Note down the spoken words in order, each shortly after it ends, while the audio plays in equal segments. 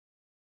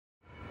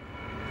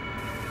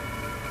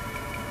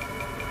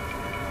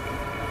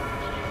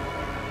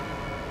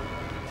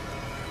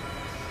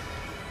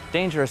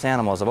Dangerous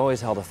animals have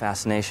always held a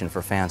fascination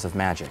for fans of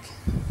magic.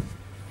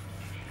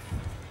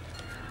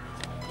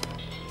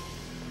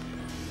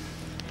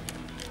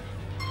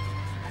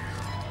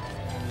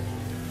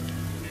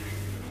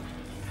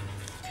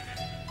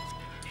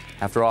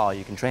 After all,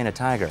 you can train a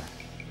tiger.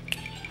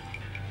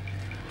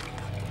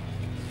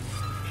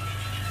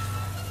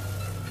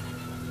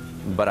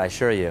 But I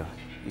assure you,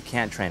 you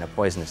can't train a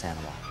poisonous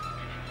animal.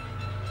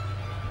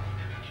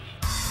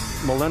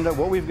 Melinda,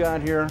 what we've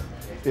got here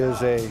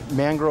is a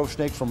mangrove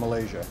snake from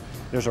Malaysia.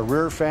 There's a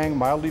rear fang,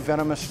 mildly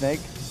venomous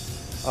snake.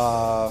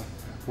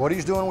 What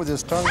he's doing with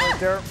his tongue right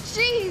there.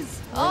 Jeez!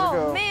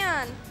 Oh,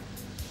 man.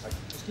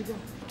 Just keep going.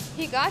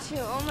 He got you.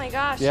 Oh, my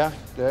gosh. Yeah,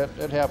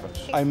 that happens.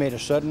 I made a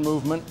sudden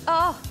movement.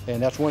 Oh. And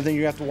that's one thing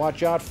you have to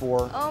watch out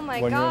for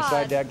when you're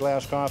inside that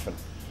glass coffin.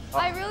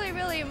 I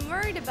really am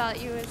worried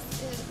about you.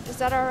 Is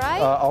that all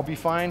right? I'll be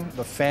fine.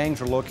 The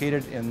fangs are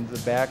located in the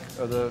back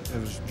of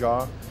his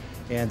jaw,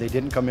 and they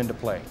didn't come into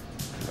play.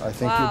 I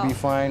think you'll be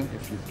fine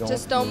if you don't.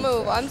 Just don't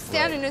move. I'm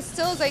standing as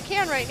still as I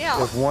can right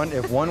now. If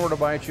one were to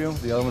bite you,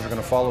 the other ones are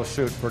going to follow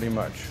suit pretty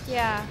much.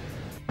 Yeah.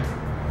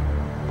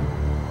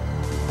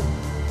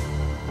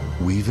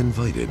 We've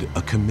invited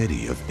a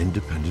committee of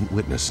independent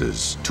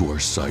witnesses to our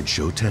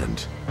sideshow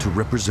tent to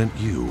represent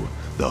you,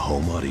 the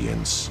home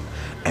audience,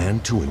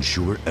 and to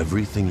ensure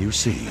everything you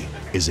see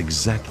is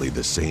exactly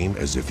the same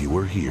as if you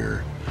were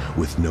here,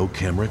 with no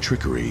camera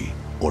trickery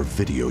or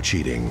video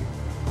cheating.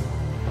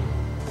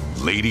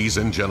 Ladies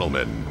and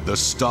gentlemen, the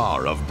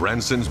star of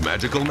Branson's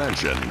Magical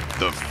Mansion,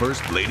 the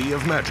First Lady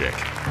of Magic,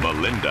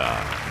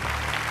 Melinda.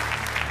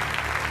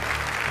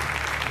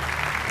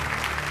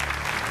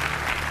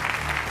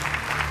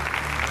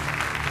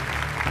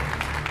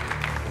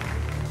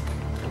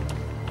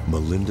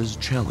 Melinda's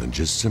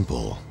challenge is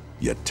simple,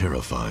 yet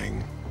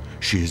terrifying.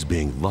 She is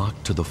being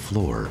locked to the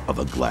floor of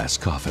a glass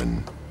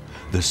coffin.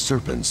 The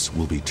serpents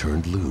will be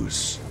turned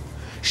loose.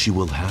 She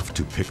will have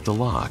to pick the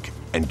lock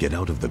and get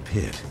out of the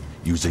pit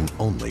using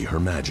only her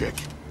magic,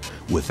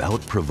 without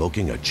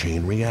provoking a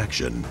chain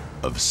reaction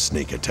of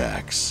snake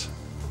attacks.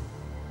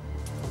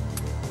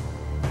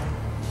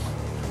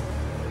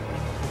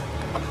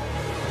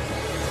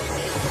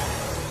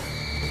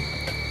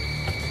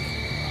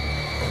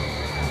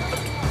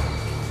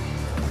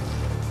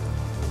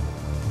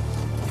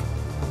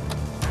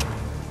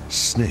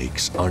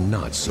 Snakes are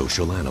not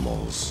social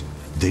animals.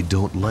 They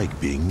don't like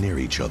being near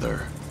each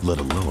other, let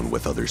alone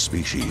with other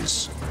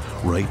species.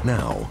 Right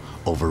now,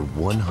 over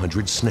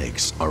 100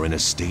 snakes are in a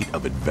state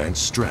of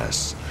advanced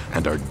stress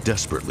and are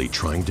desperately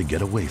trying to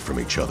get away from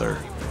each other,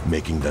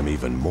 making them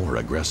even more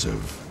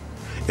aggressive.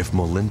 If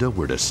Melinda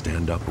were to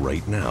stand up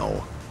right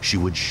now, she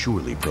would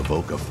surely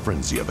provoke a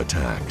frenzy of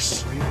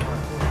attacks.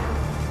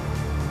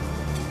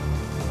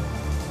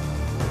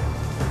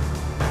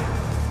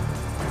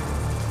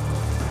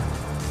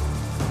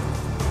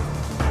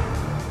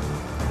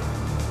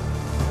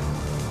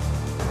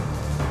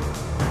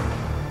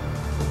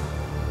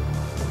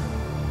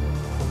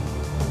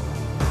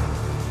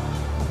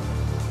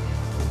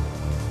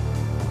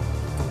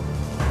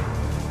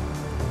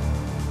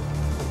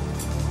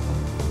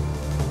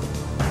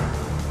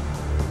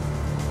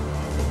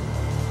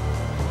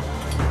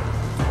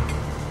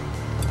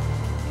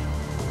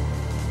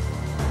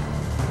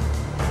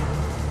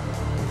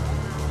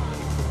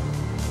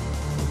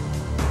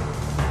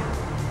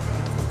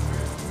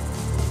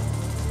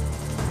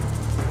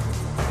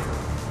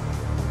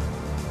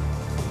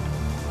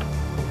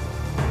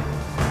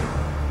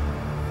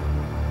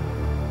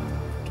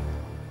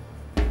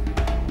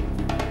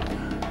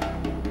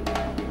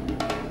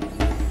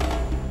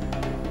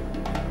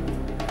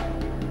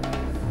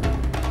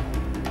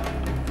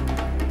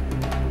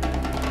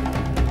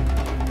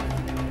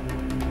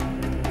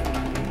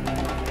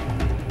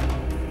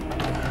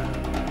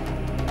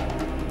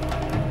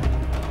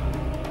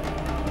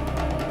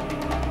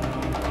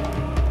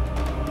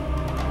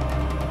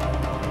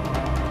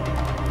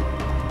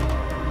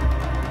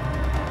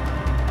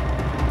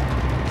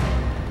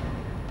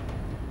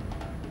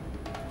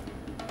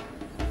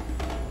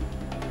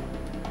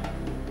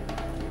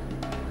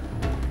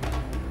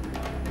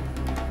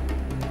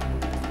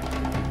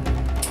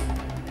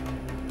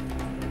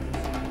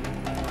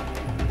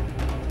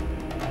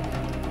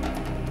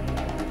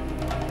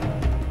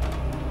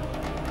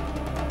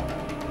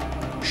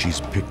 She's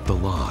picked the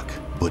lock,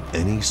 but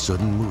any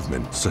sudden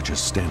movement, such as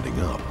standing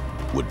up,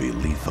 would be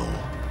lethal.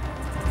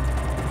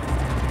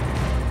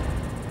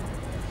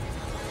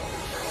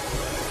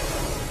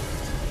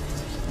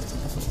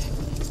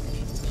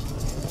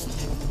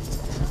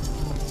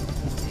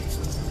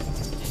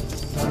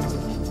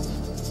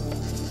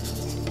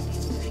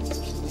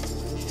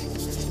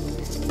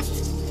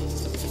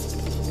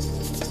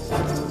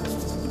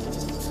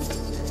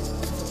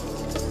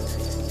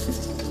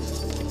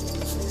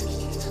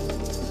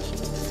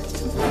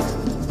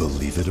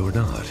 Believe it or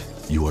not,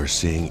 you are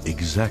seeing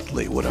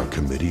exactly what our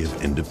committee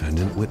of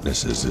independent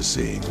witnesses is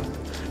seeing.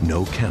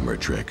 No camera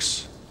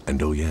tricks,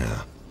 and oh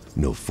yeah,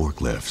 no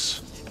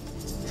forklifts.